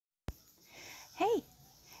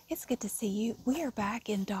It's good to see you. We are back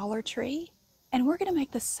in Dollar Tree and we're going to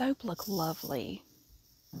make the soap look lovely.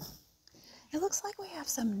 It looks like we have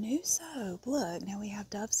some new soap. Look, now we have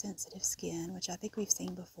Dove Sensitive Skin, which I think we've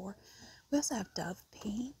seen before. We also have Dove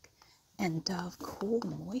Pink and Dove Cool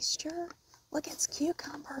Moisture. Look, it's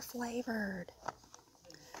cucumber flavored.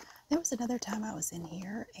 There was another time I was in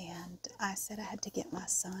here and I said I had to get my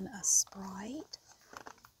son a Sprite.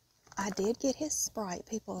 I did get his Sprite.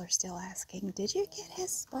 People are still asking, did you get his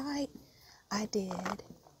Sprite? I did.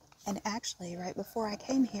 And actually, right before I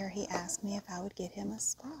came here, he asked me if I would get him a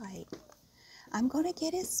Sprite. I'm going to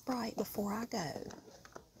get his Sprite before I go.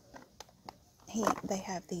 They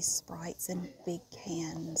have these Sprites in big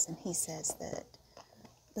cans, and he says that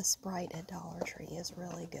the Sprite at Dollar Tree is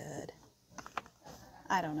really good.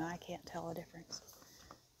 I don't know. I can't tell a difference.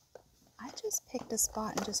 I just picked a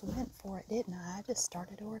spot and just went for it, didn't I? I just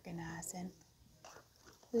started organizing.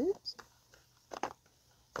 Oops.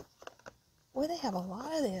 Boy, they have a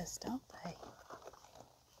lot of this, don't they?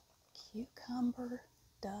 Cucumber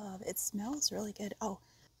Dove. It smells really good. Oh,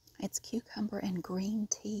 it's cucumber and green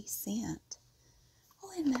tea scent.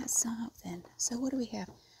 Oh, isn't that something? So what do we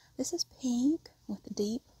have? This is pink with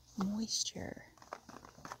deep moisture.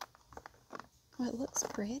 Oh, it looks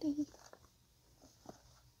pretty.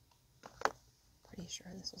 Pretty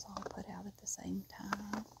sure this was all put out at the same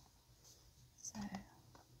time. So,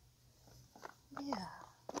 yeah.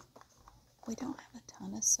 We don't have a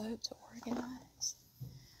ton of soap to organize.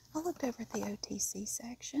 I looked over at the OTC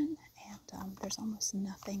section, and there's almost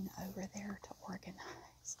nothing over there to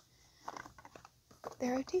organize.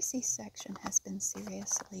 Their OTC section has been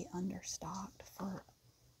seriously understocked for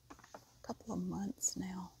a couple of months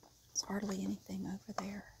now. There's hardly anything over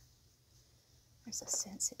there. There's a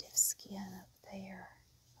sensitive skin up there.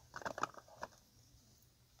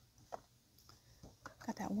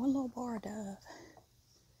 Got that one little bar of Dove.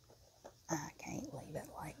 I can't leave it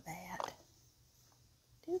like that.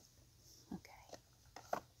 Doop. Okay.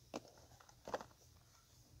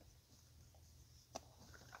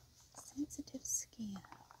 Sensitive skin.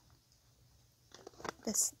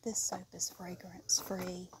 This soap is fragrance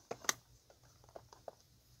free.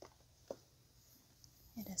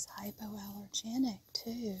 It is hypoallergenic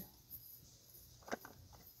too.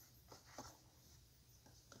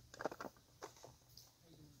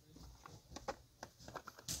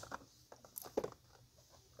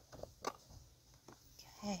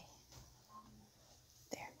 Okay.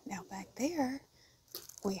 There. Now back there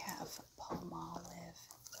we have Palmolive.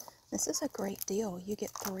 This is a great deal. You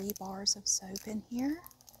get 3 bars of soap in here.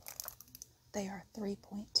 They are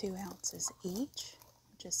 3.2 ounces each,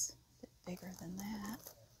 which is a bit bigger than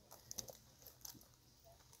that,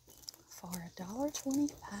 for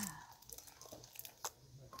 $1.25.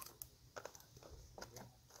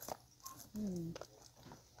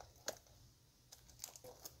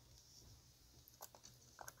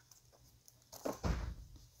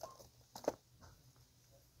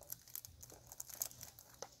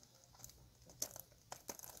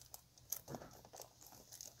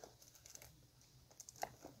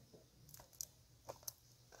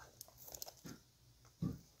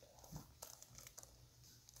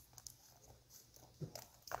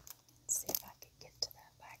 Let's see if I can get to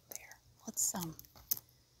that back there. Let's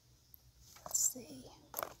see.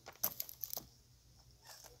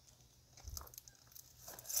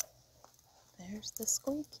 There's the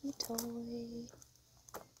squeaky toy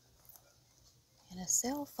and a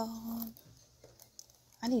cell phone.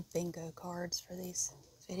 I need bingo cards for these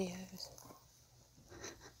videos.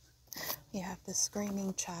 You have the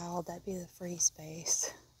screaming child, that'd be the free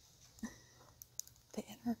space. The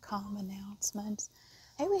intercom announcements.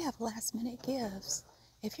 Hey, we have last minute gifts.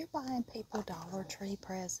 If you're buying people Dollar Tree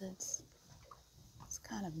presents, it's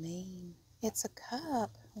kind of mean. It's a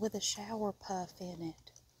cup with a shower puff in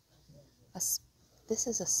it. This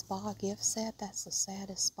is a spa gift set. That's the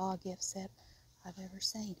saddest spa gift set I've ever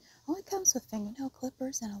seen. Oh, it comes with fingernail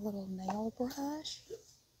clippers and a little nail brush.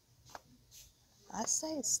 I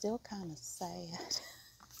say it's still kind of sad.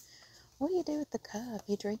 What do you do with the cup?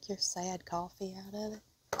 You drink your sad coffee out of it?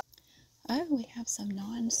 Oh, we have some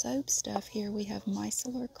non-soap stuff here. We have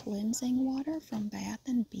micellar cleansing water from Bath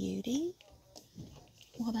and Beauty.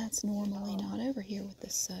 Well, that's normally not over here with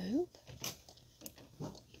the soap.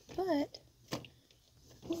 But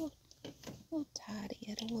we'll tidy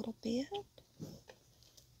it a little bit.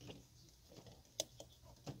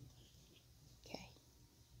 Okay.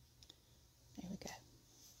 There we go.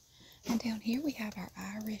 And down here we have our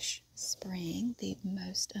Irish Spring, the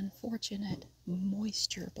most unfortunate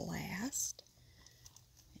moisture blast,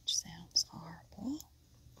 which sounds horrible.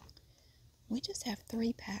 We just have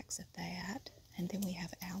 3 packs of that, And then we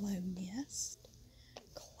have Aloe Mist,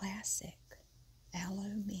 Classic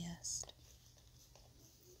Aloe Mist.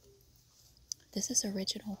 This is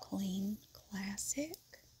Original Clean Classic.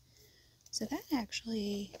 So that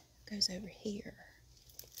actually goes over here.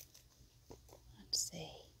 Let's see.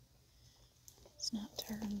 It's not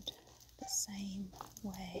turned the same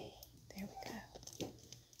way. There we go.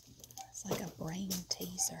 It's like a brain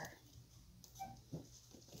teaser.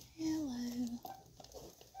 Hello.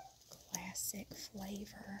 Classic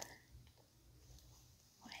flavor.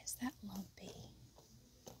 Why is that lumpy?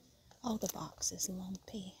 Oh, the box is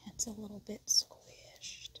lumpy. It's a little bit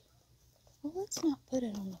squished. Well, let's not put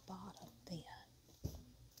it on the bottom then. Do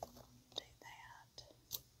that.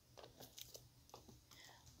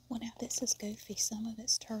 Well, now this is goofy. Some of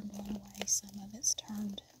it's turned one way, some of it's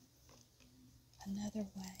turned another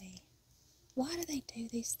way. Why do they do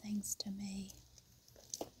these things to me?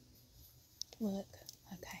 Look,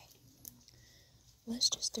 okay. Let's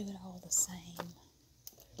just do it all the same.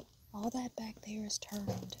 All that back there is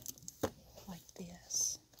turned like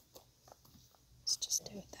this. Let's just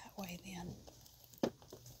do it that way then.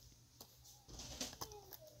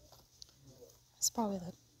 That's probably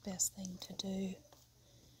the best thing to do.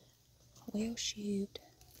 Well, shoot.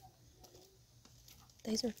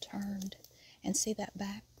 These are turned. And see that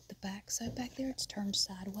back, the back side back there, it's turned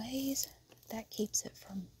sideways. That keeps it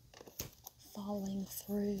from falling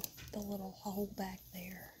through the little hole back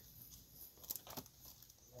there.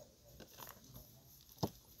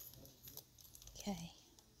 Okay.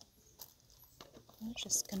 I'm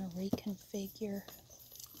just going to reconfigure.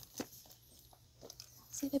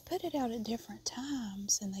 See, they put it out at different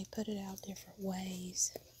times and they put it out different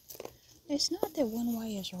ways. It's not that one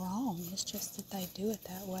way is wrong, it's just that they do it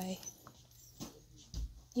that way.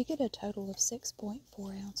 You get a total of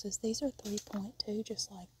 6.4 ounces. These are 3.2, just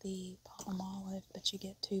like the Palmolive, but you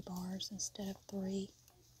get 2 bars instead of 3.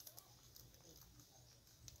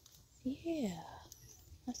 Yeah,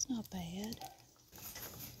 that's not bad.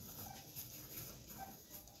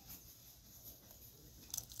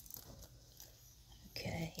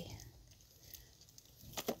 Okay.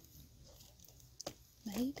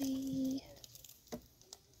 Maybe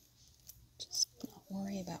just not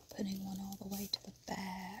worry about putting one all the way to the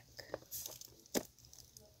back.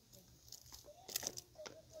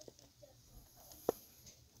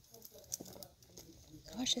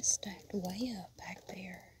 Gosh, it's stacked way up back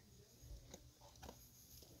there.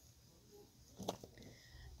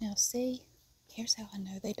 Now see, here's how I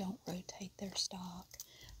know they don't rotate their stock.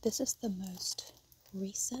 This is the most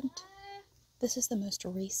recent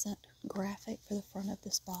graphic for the front of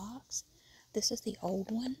this box. This is the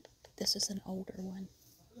old one. This is an older one.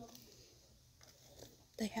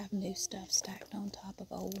 They have new stuff stacked on top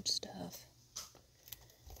of old stuff.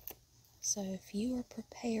 So if you are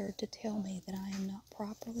prepared to tell me that I am not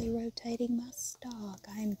properly rotating my stock,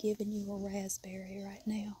 I am giving you a raspberry right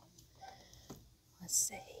now. Let's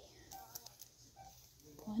see.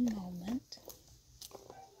 One moment.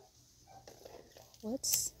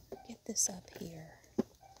 Let's get this up here.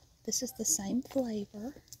 This is the same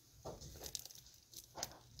flavor.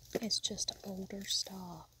 It's just older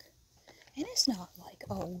stock. And it's not like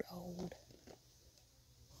old.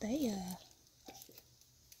 They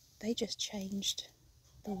just changed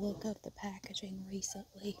the look of the packaging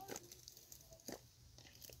recently.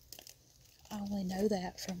 I only know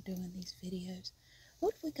that from doing these videos.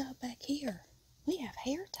 What have we got back here? We have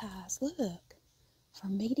hair ties, look. For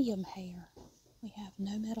medium hair. We have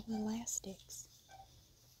no metal elastics.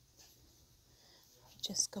 I'm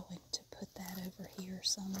just going to put that over here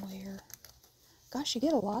somewhere. Gosh, you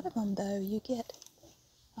get a lot of them though. You get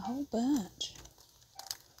a whole bunch.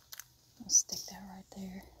 I'll stick that right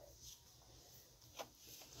there.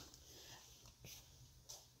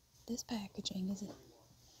 This packaging is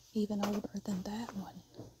even older than that one.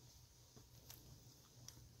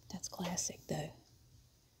 That's classic though.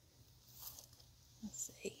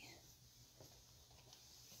 Let's see.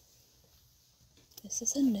 This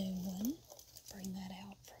is a new one. Bring that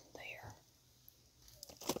out from there.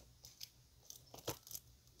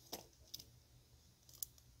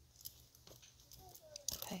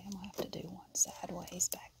 Okay, I'm going to have to do one sideways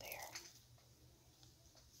back there.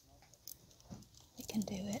 We can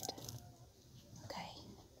do it. Okay.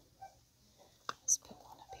 Let's put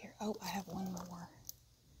one up here. Oh, I have one more.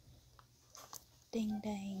 Ding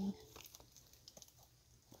dang.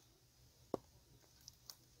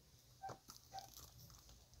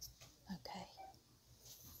 Okay.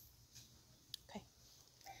 Okay.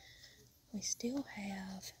 We still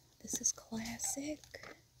have, this is classic.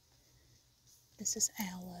 This is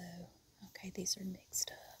aloe. Okay, these are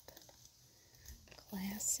mixed up.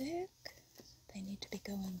 Classic. They need to be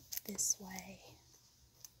going this way.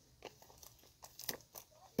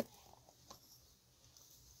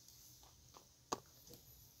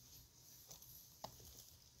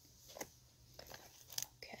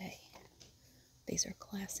 Okay, these are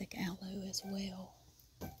classic aloe as well.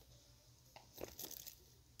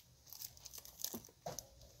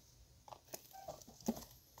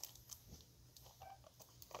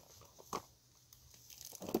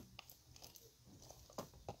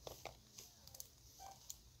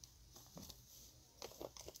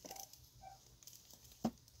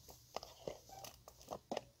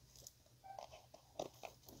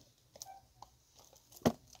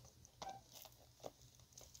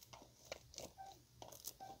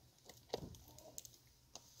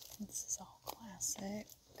 This is all classic,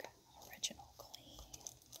 original clean.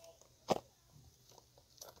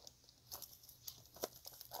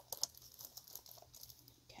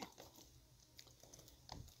 Okay.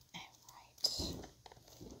 Alright.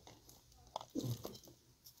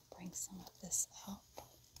 Bring some of this up.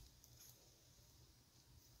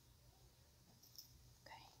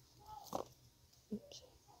 Okay. Oops.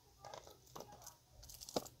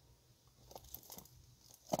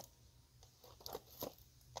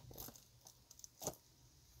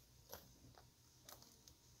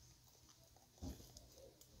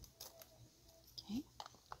 Okay,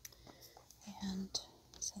 and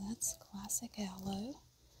so that's classic aloe.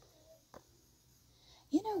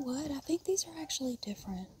 You know what? I think these are actually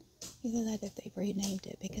different. Either that if they've renamed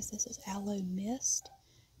it, because this is aloe mist,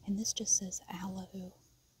 and this just says aloe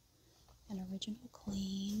and original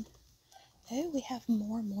clean. Oh, we have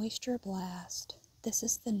more moisture blast. This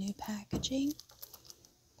is the new packaging.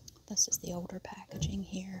 This is the older packaging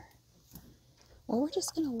here. Well, we're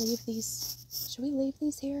just going to leave these. Should we leave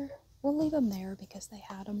these here? We'll leave them there because they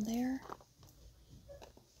had them there.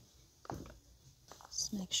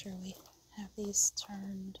 Just make sure we have these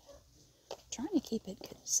turned. Trying to keep it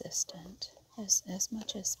consistent as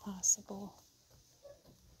much as possible.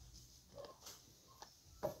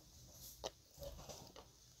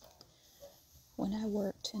 When I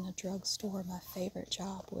worked in a drugstore, my favorite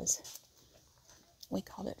job was, we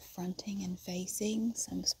called it fronting and facing.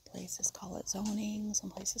 Some places call it zoning, some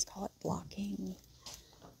places call it blocking.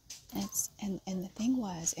 And the thing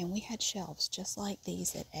was, and we had shelves just like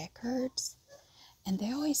these at Eckerd's, and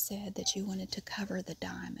they always said that you wanted to cover the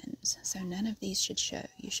diamonds. So none of these should show.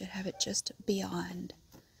 You should have it just beyond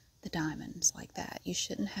the diamonds like that. You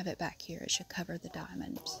shouldn't have it back here. It should cover the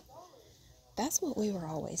diamonds. That's what we were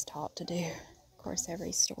always taught to do. Of course,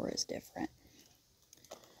 every store is different.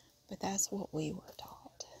 But that's what we were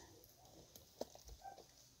taught.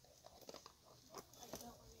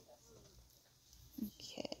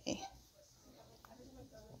 Okay.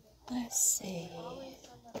 Let's see.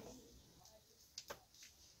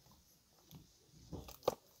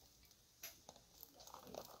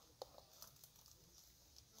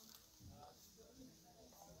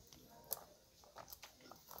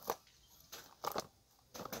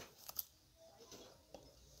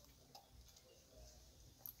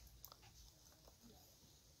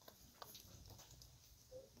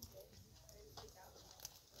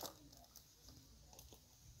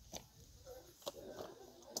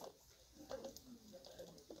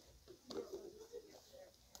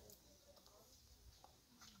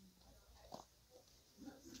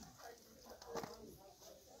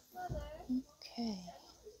 Okay.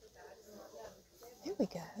 There we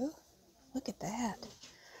go. Look at that.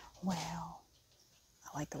 Wow.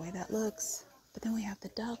 I like the way that looks. But then we have the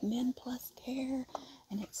Dove Men Plus Care,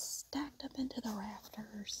 and it's stacked up into the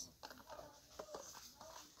rafters.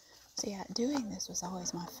 So yeah, doing this was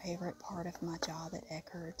always my favorite part of my job at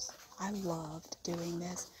Eckerd's. I loved doing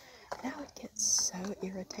this. And I would get so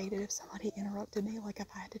irritated if somebody interrupted me, like if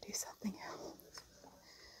I had to do something else.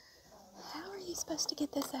 How are you supposed to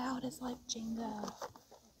get this out? It's like Jenga.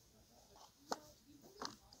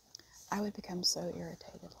 I would become so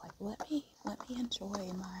irritated. Like, let me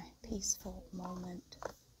enjoy my peaceful moment.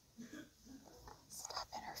 Stop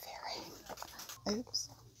interfering. Oops.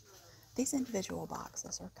 These individual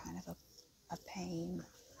boxes are kind of a pain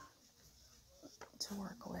to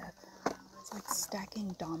work with. It's like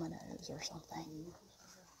stacking dominoes or something.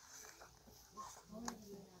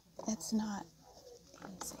 It's not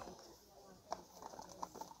easy.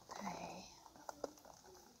 Okay.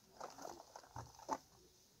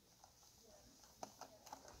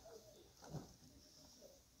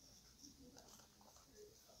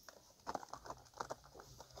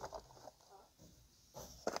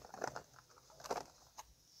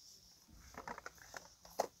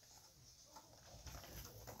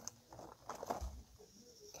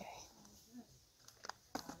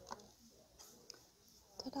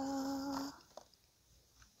 Ta-da!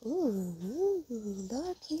 Ooh,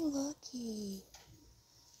 looky, looky.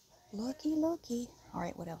 Looky, looky.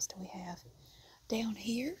 Alright, what else do we have? Down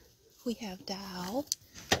here, we have Dial.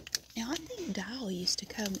 Now, I think Dial used to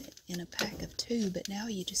come in a pack of 2, but now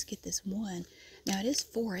you just get this one. Now, it is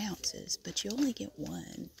 4 ounces, but you only get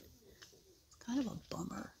one. It's kind of a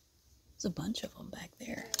bummer. There's a bunch of them back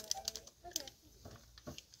there.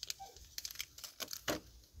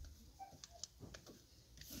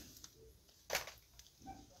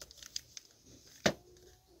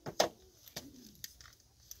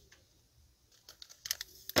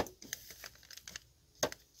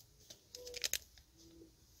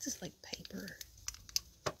 This is like paper.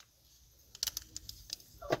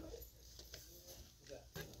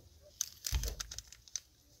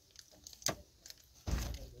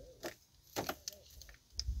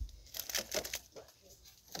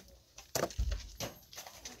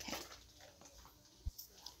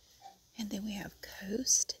 And then we have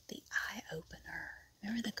Coast, the eye opener.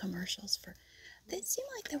 Remember the commercials for, it seemed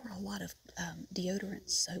like there were a lot of deodorant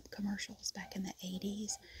soap commercials back in the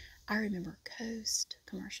 80s. I remember Coast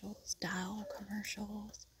commercials, Dial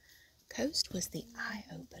commercials. Coast was the eye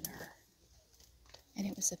opener. And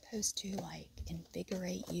it was supposed to like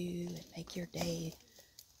invigorate you and make your day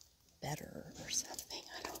better or something.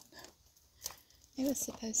 I don't know. It was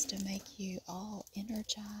supposed to make you all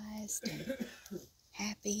energized and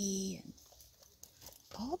happy and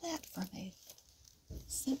all that from a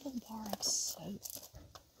simple bar of soap.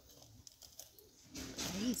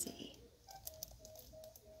 Crazy.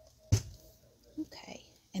 Okay,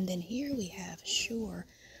 and then here we have Sure.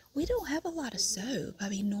 We don't have a lot of soap. I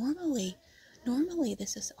mean, normally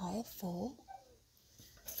this is all full,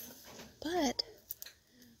 but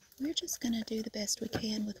we're just going to do the best we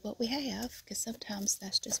can with what we have, because sometimes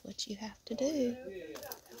that's just what you have to do.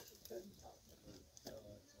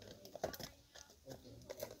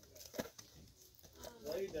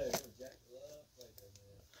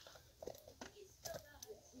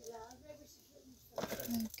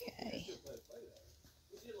 Okay.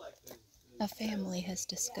 A family has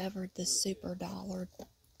discovered the Super Dollar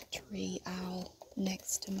Tree aisle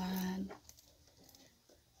next to mine.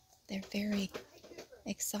 They're very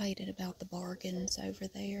excited about the bargains over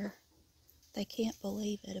there. They can't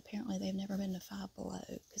believe it. Apparently they've never been to Five Below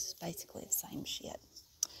because it's basically the same shit.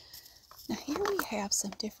 Now here we have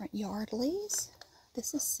some different Yardleys.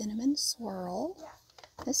 This is Cinnamon Swirl.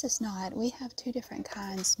 This is not. We have 2 different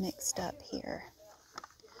kinds mixed up here.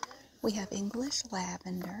 We have English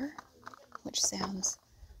Lavender, which sounds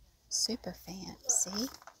super fancy.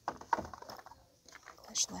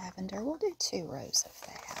 English Lavender. We'll do 2 rows of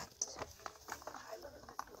that.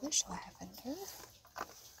 English Lavender.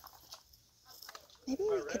 Maybe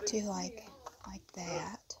we could do like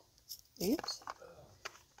that. Oops.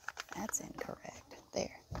 That's incorrect.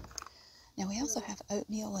 There. Now we also have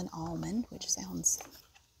Oatmeal and Almond, which sounds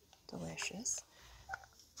delicious.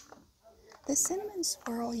 The Cinnamon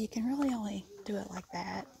Swirl, you can really only do it like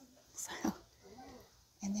that. So,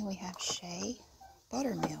 and then we have Shea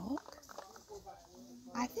Buttermilk.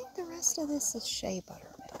 I think the rest of this is Shea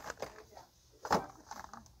Buttermilk.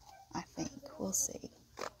 I think. We'll see.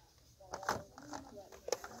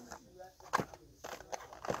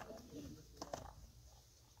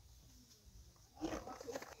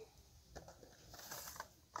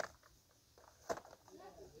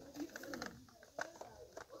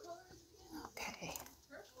 Okay.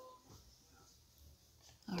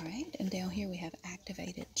 Alright, and down here we have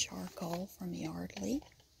Activated Charcoal from Yardley.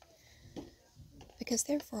 Because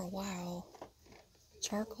there for a while,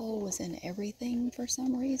 charcoal was in everything for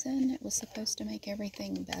some reason. It was supposed to make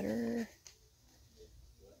everything better.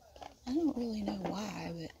 I don't really know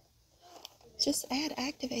why, but just add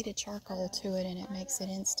activated charcoal to it and it makes it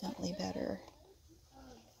instantly better.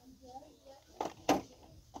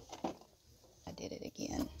 I did it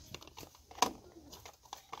again.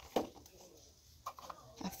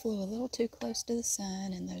 I flew a little too close to the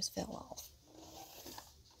sun and those fell off.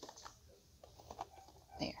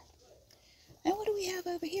 There. Now what do we have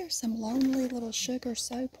over here? Some Lonely Little Sugar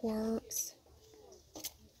Soap Works.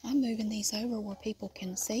 I'm moving these over where people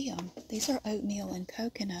can see them. These are oatmeal and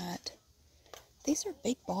coconut. These are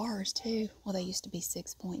big bars too. Well, they used to be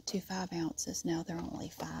 6.25 ounces. Now they're only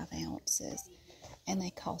 5 ounces. And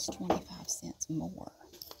they cost 25 cents more.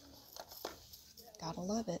 Gotta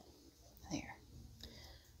love it. There.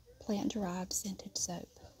 Plant-derived scented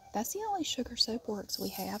soap. That's the only Sugar Soap Works we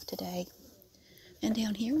have today. And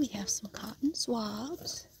down here we have some cotton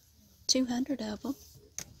swabs. 200 of them.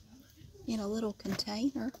 In a little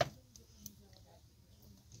container.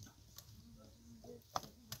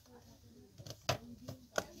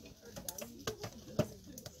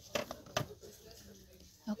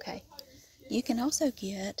 You can also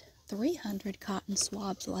get 300 cotton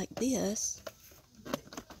swabs like this.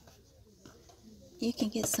 You can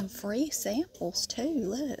get some free samples too,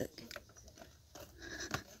 look.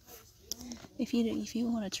 If you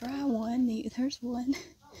want to try one, there's one.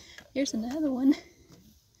 Here's another one.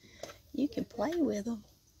 You can play with them.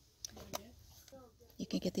 You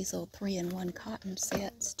can get these little 3-in-1 cotton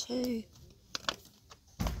sets too.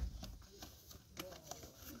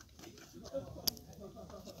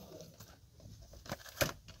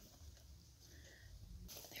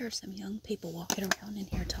 There are some young people walking around in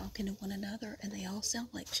here talking to one another, and they all sound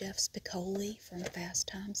like Jeff Spicoli from Fast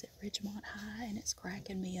Times at Ridgemont High, and it's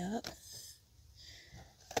cracking me up.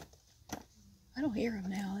 I don't hear them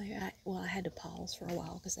now. I had to pause for a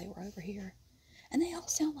while because they were over here. And they all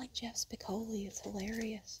sound like Jeff Spicoli. It's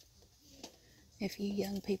hilarious. If you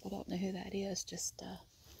young people don't know who that is, just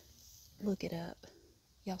look it up.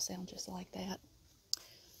 Y'all sound just like that.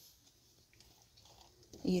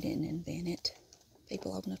 You didn't invent it.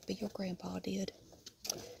 People old enough to be your grandpa did.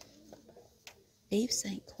 Eve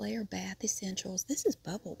St. Clair Bath Essentials. This is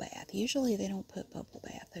bubble bath. Usually they don't put bubble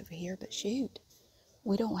bath over here, but shoot,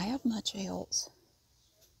 we don't have much else.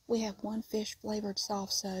 We have one fish flavored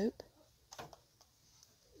soft soap.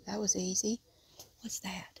 That was easy. What's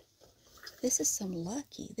that? This is some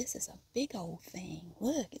Lucky. This is a big old thing.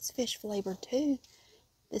 Look, it's fish flavored too.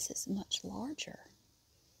 This is much larger.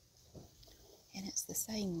 And it's the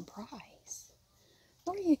same price.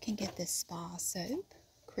 Or you can get this spa soap,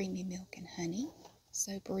 creamy milk and honey,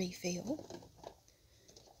 soap refill. Look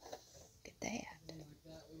at that.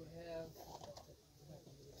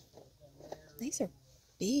 These are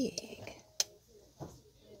big.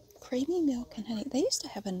 Creamy milk and honey. They used to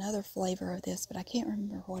have another flavor of this, but I can't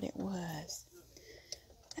remember what it was.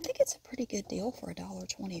 I think it's a pretty good deal for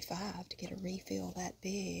 $1.25 to get a refill that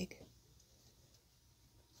big.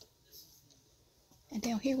 And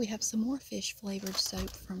down here we have some more fish flavored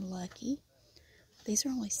soap from Lucky. These are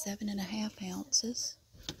only 7.5 ounces.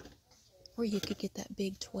 Or you could get that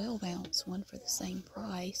big 12-ounce one for the same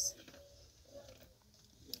price.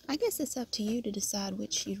 I guess it's up to you to decide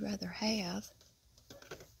which you'd rather have.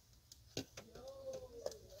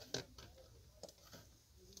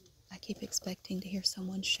 I keep expecting to hear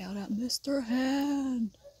someone shout out, Mr.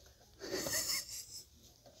 Hand!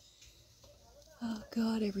 Oh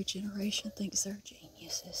God, every generation thinks they're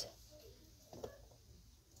geniuses.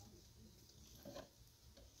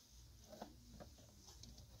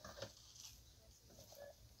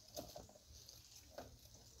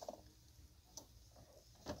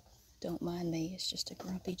 Don't mind me, it's just a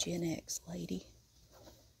grumpy Gen X lady.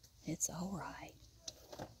 It's alright.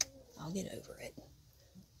 I'll get over it.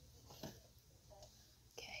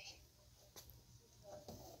 Okay.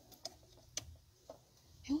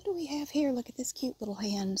 And what do we have here? Look at this cute little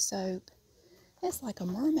hand soap. It's like a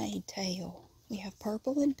mermaid tail. We have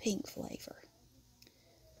purple and pink flavor.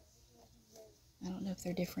 I don't know if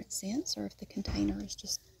they're different scents or if the container is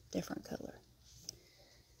just different color.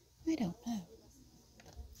 I don't know.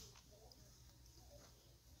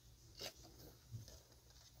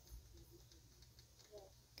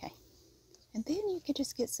 Okay. And then you could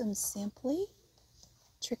just get some Simply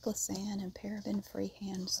triclosan and paraben-free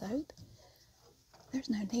hand soap. There's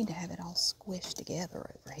no need to have it all squished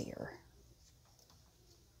together over here.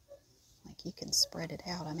 Like you can spread it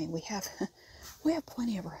out. I mean, we have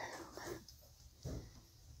plenty of room.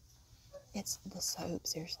 It's the soap,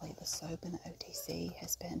 seriously, the soap in the OTC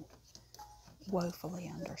has been woefully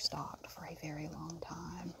understocked for a very long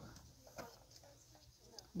time.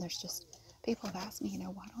 There's just, people have asked me,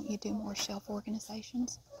 why don't you do more shelf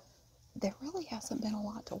organizations? There really hasn't been a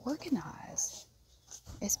lot to organize.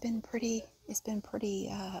 It's been pretty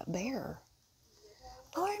bare.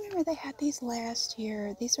 Oh, I remember they had these last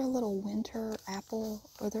year. These are little winter apple,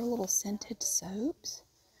 or they're little scented soaps.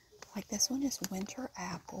 Like this one is winter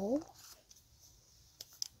apple.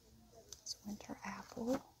 It's winter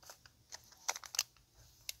apple.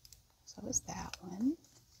 So is that one.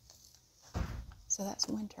 So that's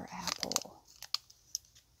winter apple.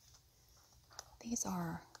 These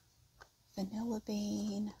are vanilla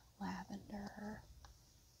bean, lavender,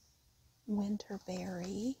 winter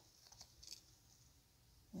berry,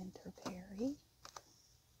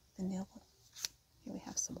 vanilla. Here we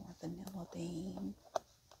have some more vanilla bean.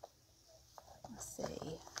 Let's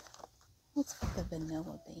see. Let's put the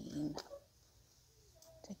vanilla bean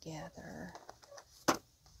together.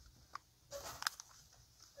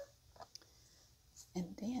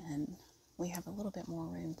 And then we have a little bit more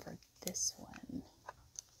room for this one.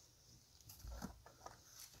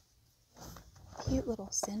 Cute little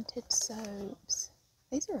scented soaps.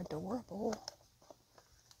 These are adorable.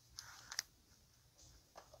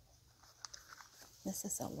 this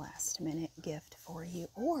is a last minute gift for you,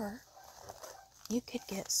 or you could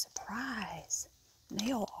get surprise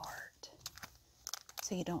nail art.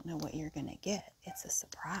 So you don't know what you're going to get. It's a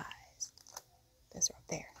surprise. Those are up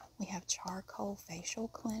there. We have charcoal facial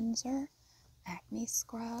cleanser, acne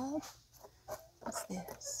scrub. What's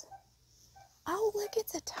this? Oh, look,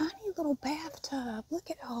 it's a tiny little bathtub. Look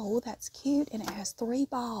at, oh, that's cute. And it has 3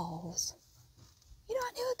 balls. You know,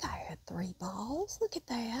 I knew a guy who had 3 balls. Look at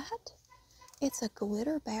that. It's a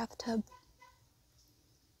glitter bathtub.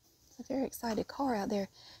 It's a very excited car out there.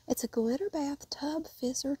 It's a glitter bathtub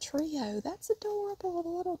fizzer trio. That's adorable. The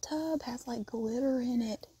little tub has like glitter in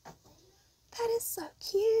it. That is so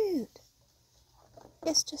cute.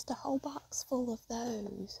 It's just a whole box full of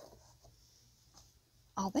those.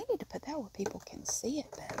 Oh, they need to put that where people can see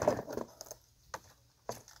it better.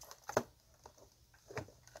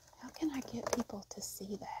 How can I get people to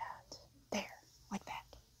see that? There, like that.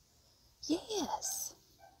 Yes.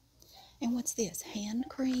 And what's this? Hand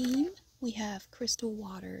cream. We have Crystal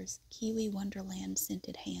Waters Kiwi Wonderland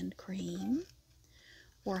Scented Hand Cream.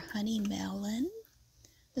 Or Honey Melon.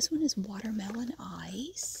 This one is Watermelon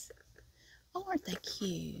Ice. Oh, aren't they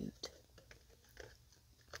cute?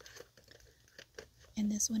 And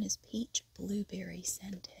this one is Peach Blueberry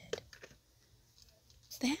Scented.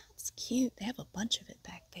 That's cute. They have a bunch of it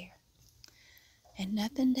back there. And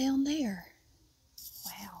nothing down there.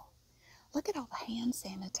 Wow. Look at all the hand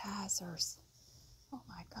sanitizers. Oh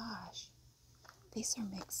my gosh. These are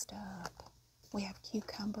mixed up. We have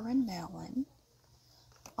cucumber and melon.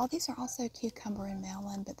 Oh, these are also cucumber and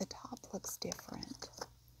melon, but the top looks different.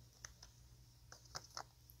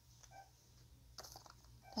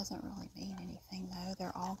 Doesn't really mean anything though.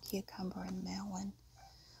 They're all cucumber and melon.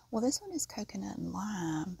 Well, this one is coconut and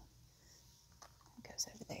lime. It goes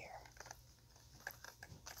over there.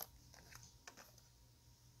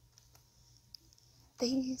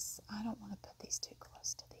 These, I don't want to put these too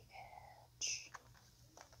close to the edge.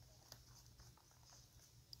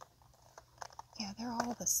 Yeah, they're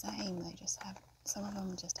all the same. They just have, some of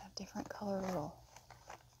them just have different color little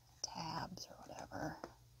tabs or whatever.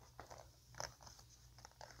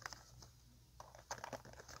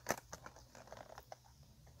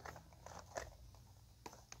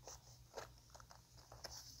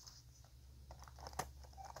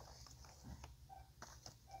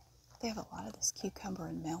 They have a lot of this cucumber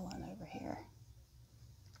and melon over here.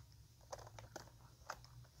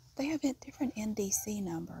 They have different NDC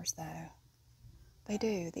numbers though. They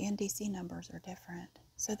do. The NDC numbers are different.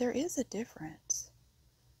 So there is a difference.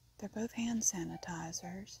 They're both hand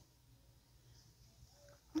sanitizers.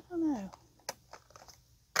 I don't know.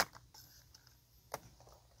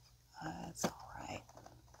 It's alright.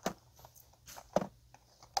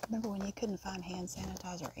 Remember when you couldn't find hand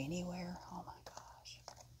sanitizer anywhere? Oh my gosh.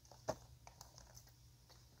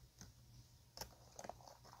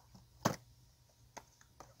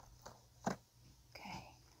 Okay.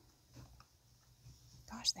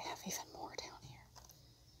 Gosh, they have even more down here.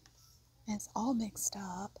 And it's all mixed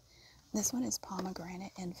up. This one is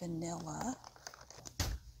pomegranate and vanilla.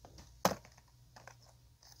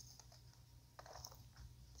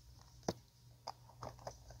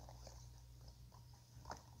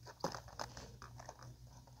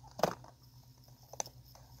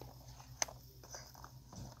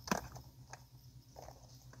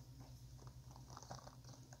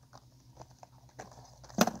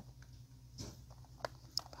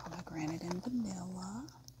 Pomegranate and vanilla.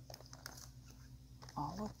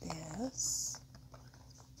 All of this.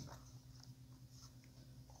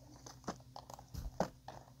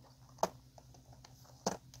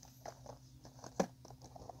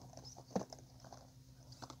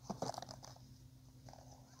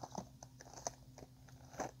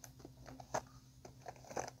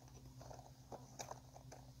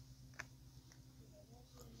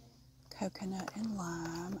 Coconut and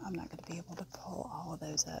lime. I'm not going to be able to pull all of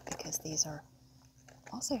those up because these are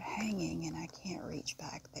also hanging and I can't reach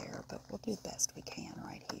back there, but we'll do the best we can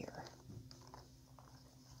right here.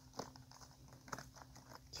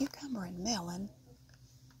 Cucumber and melon.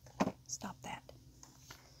 Stop that.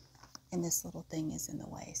 And this little thing is in the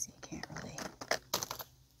way, so you can't really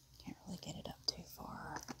get it up too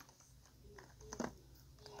far.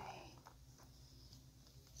 Okay.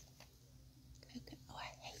 Oh,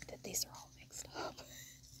 I hate that these are all mixed up.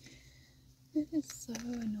 It is so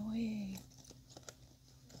annoying.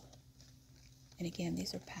 And again,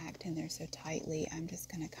 these are packed in there so tightly, I'm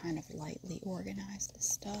just going to kind of lightly organize the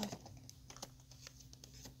stuff.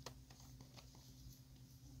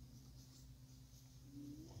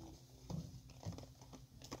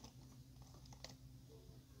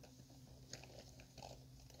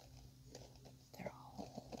 They're all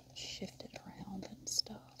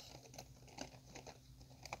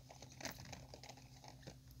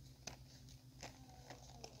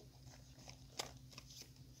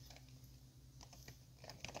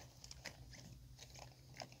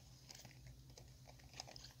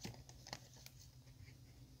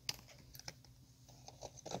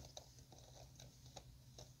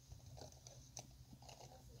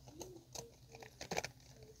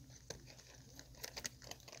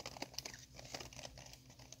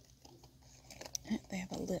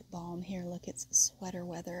balm. Here, look, it's Sweater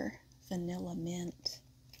Weather Vanilla Mint.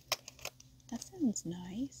 That sounds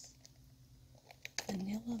nice.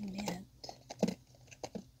 Vanilla Mint. That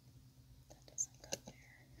doesn't go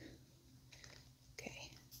there. Okay,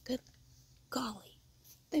 good golly.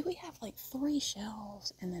 We have like 3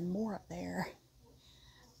 shelves and then more up there.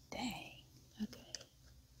 Dang. Okay.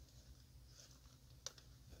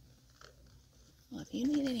 Well, if you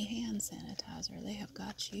need any hand sanitizer, they have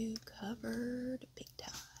got you covered big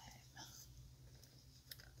time.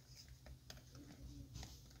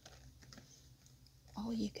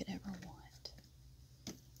 All you could ever want.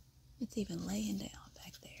 It's even laying down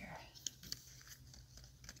back there.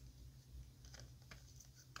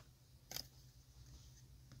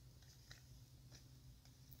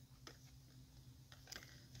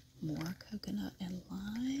 More coconut and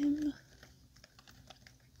lime.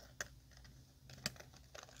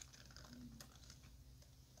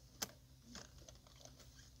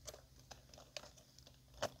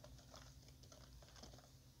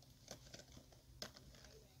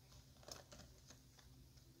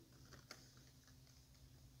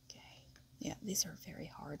 Yeah, these are very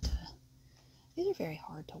hard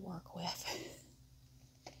to work with.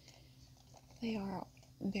 They are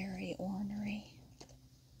very ornery.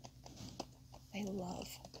 They love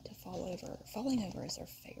to fall over. Falling over is their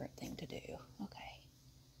favorite thing to do. Okay.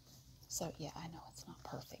 So yeah, I know it's not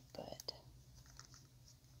perfect, but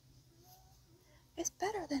it's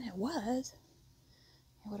better than it was.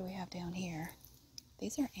 And what do we have down here?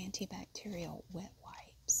 These are antibacterial wet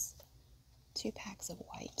wipes. 2 packs of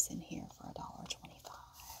wipes in here for $1.25.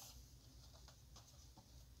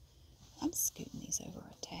 I'm scooting these over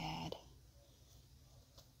a tad.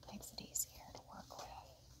 Makes it easier to work with.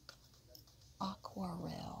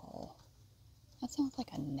 Aquarel. That sounds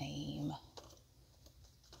like a name.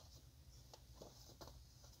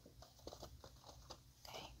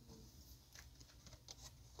 Okay.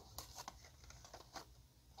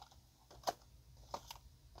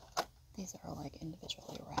 These are like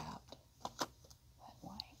individually wrapped wet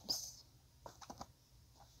wipes.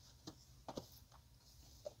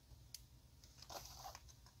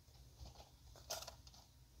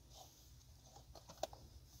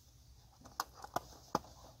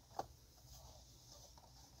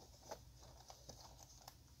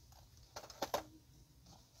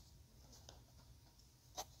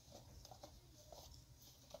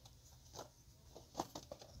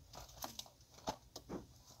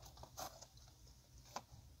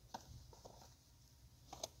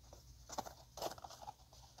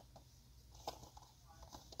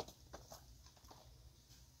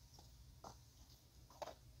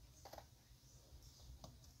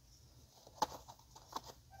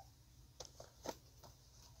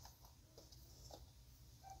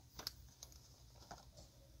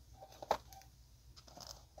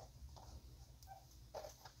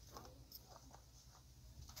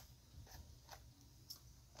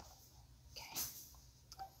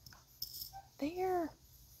 There,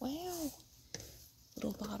 wow,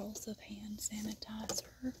 little bottles of hand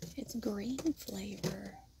sanitizer. It's green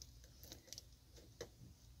flavor.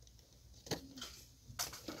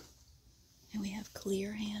 And we have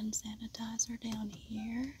clear hand sanitizer down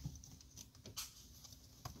here.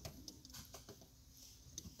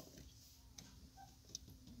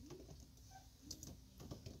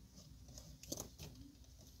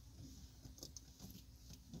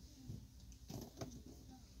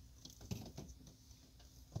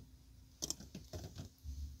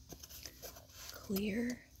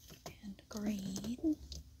 Clear and green.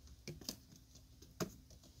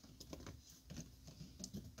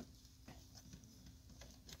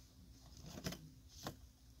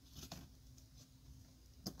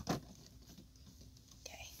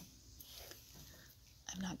 Okay.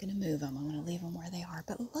 I'm not going to move them. I'm going to leave them where they are.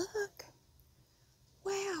 But look.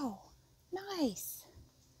 Wow. Nice.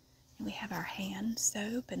 And we have our hand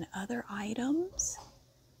soap and other items.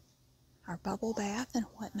 Our bubble bath and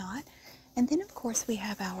whatnot. And then, of course, we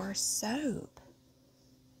have our soap.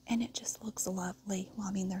 And it just looks lovely. Well,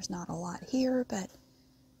 I mean, there's not a lot here, but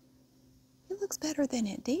it looks better than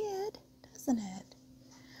it did, doesn't it?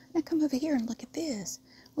 Now come over here and look at this.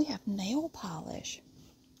 We have nail polish.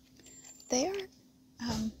 They are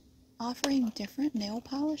offering different nail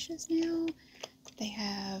polishes now. They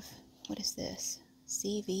have, what is this?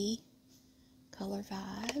 CV Color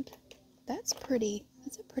Vibe. That's pretty.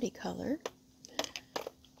 That's a pretty color.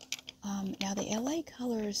 Now the LA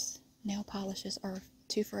Colors nail polishes are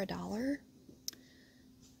 2 for $1.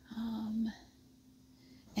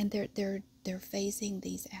 And they're phasing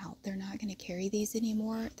these out. They're not going to carry these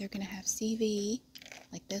anymore. They're going to have CV,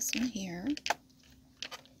 like this one here.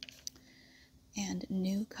 and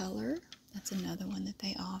New Color. That's another one that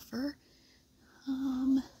they offer.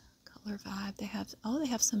 Color Vibe. They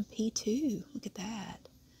have some P2. Look at that.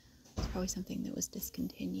 It's probably something that was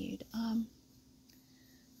discontinued.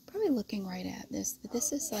 Probably looking right at this, but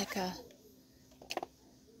this is like a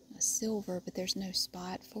silver, but there's no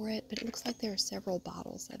spot for it. But it looks like there are several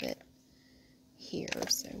bottles of it here,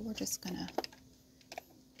 so we're just gonna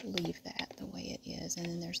leave that the way it is. And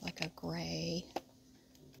then there's like a gray.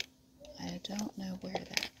 I don't know where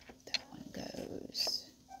that one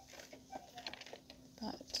goes,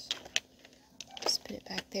 but just put it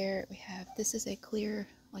back there. We have, this is a clear,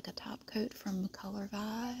 like a top coat from Color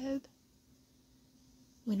Vibe.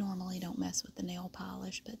 We normally don't mess with the nail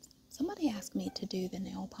polish, but somebody asked me to do the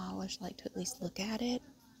nail polish, like to at least look at it.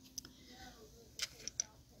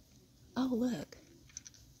 Oh, look.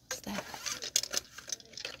 What's that?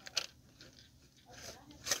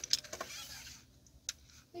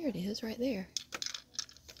 There it is, right there.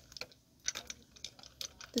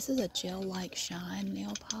 This is a gel-like shine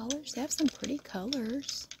nail polish. They have some pretty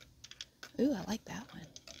colors. Ooh, I like that one.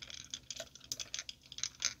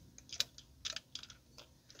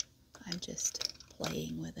 I'm just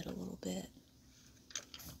playing with it a little bit.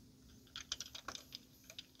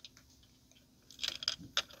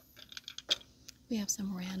 We have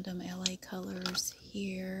some random LA colors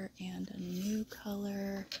here and a New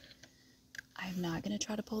Color. I'm not going to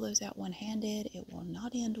try to pull those out one-handed. It will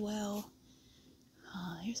not end well.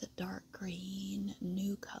 Here's a dark green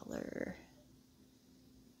New Color.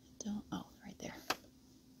 Oh, right there.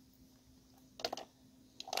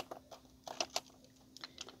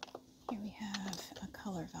 Here we have a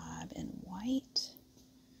Color Vibe in white.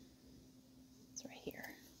 It's right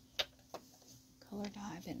here. Color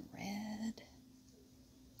Vibe in red.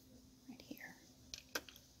 Right here.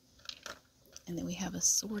 And then we have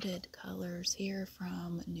assorted colors here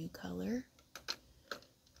from New Color.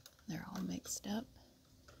 They're all mixed up.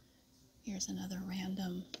 Here's another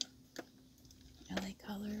random LA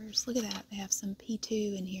colors. Look at that. They have some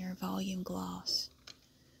P2 in here, volume gloss.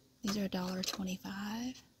 These are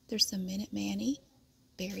 $1.25. There's some Minute Manny,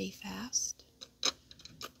 Very Fast.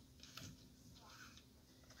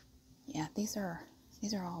 Yeah, these are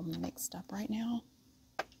all mixed up right now.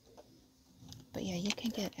 But yeah, you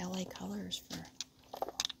can get LA colors for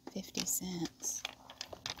 50 cents.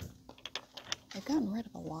 They've gotten rid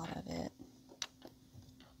of a lot of it.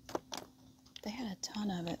 They had a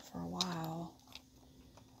ton of it for a while,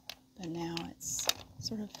 but now it's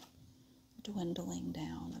sort of dwindling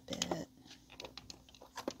down a bit.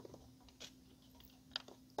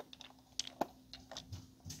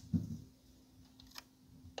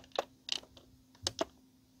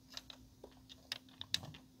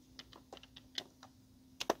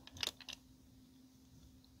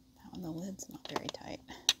 That one, the lid's not very tight.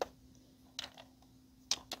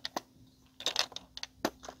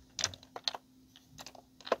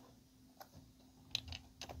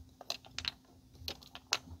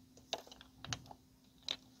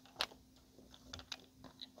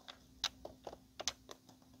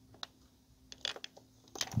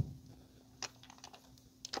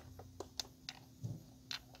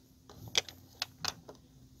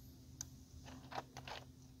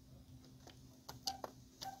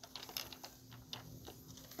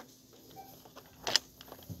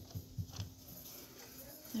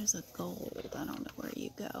 There's a gold. I don't know where you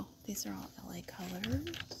go. These are all LA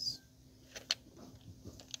colors.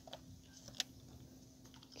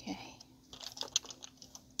 Okay.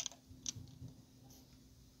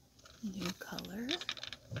 New Color.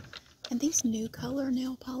 And these New Color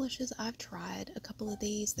nail polishes, I've tried a couple of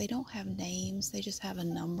these. They don't have names. They just have a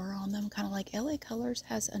number on them. Kind of like LA Colors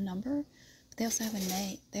has a number, but they also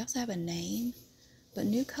have a name. But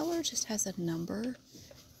New Color just has a number.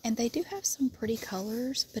 And they do have some pretty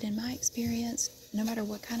colors, but in my experience, no matter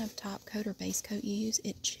what kind of top coat or base coat you use,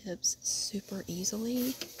 it chips super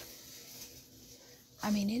easily. I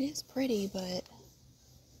mean, it is pretty, but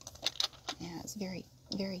yeah, it's very,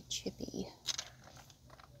 very chippy.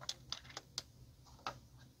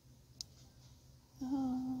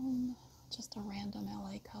 Just a random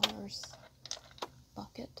LA Colors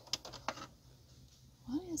bucket.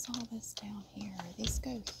 What is all this down here? These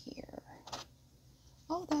go here.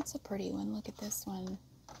 Oh, that's a pretty one. Look at this one.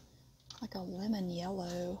 Like a lemon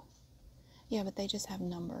yellow. Yeah, but they just have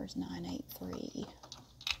numbers, 983.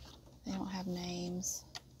 They don't have names.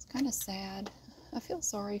 It's kind of sad. I feel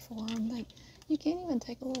sorry for them. You can't even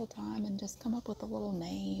take a little time and just come up with a little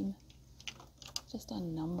name. Just a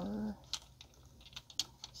number.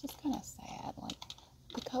 It's just kind of sad. Like,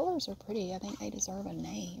 the colors are pretty. I think they deserve a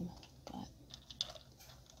name, but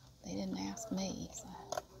they didn't ask me, so.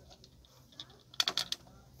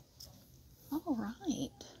 All right.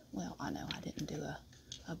 Well, I know I didn't do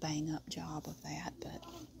a bang-up job of that, but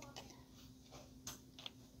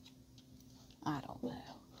I don't know.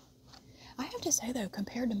 I have to say, though,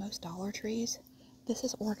 compared to most Dollar Trees, this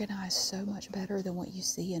is organized so much better than what you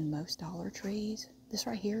see in most Dollar Trees. This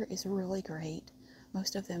right here is really great.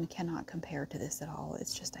 Most of them cannot compare to this at all.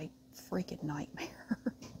 It's just a freaking nightmare.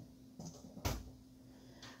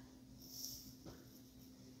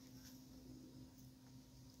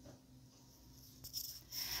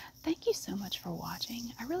 Thank you so much for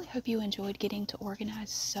watching. I really hope you enjoyed getting to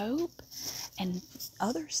organize soap and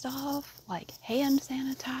other stuff like hand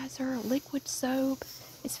sanitizer, liquid soap.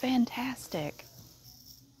 It's fantastic.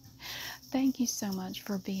 Thank you so much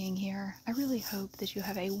for being here. I really hope that you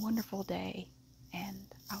have a wonderful day, and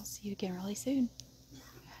I'll see you again really soon.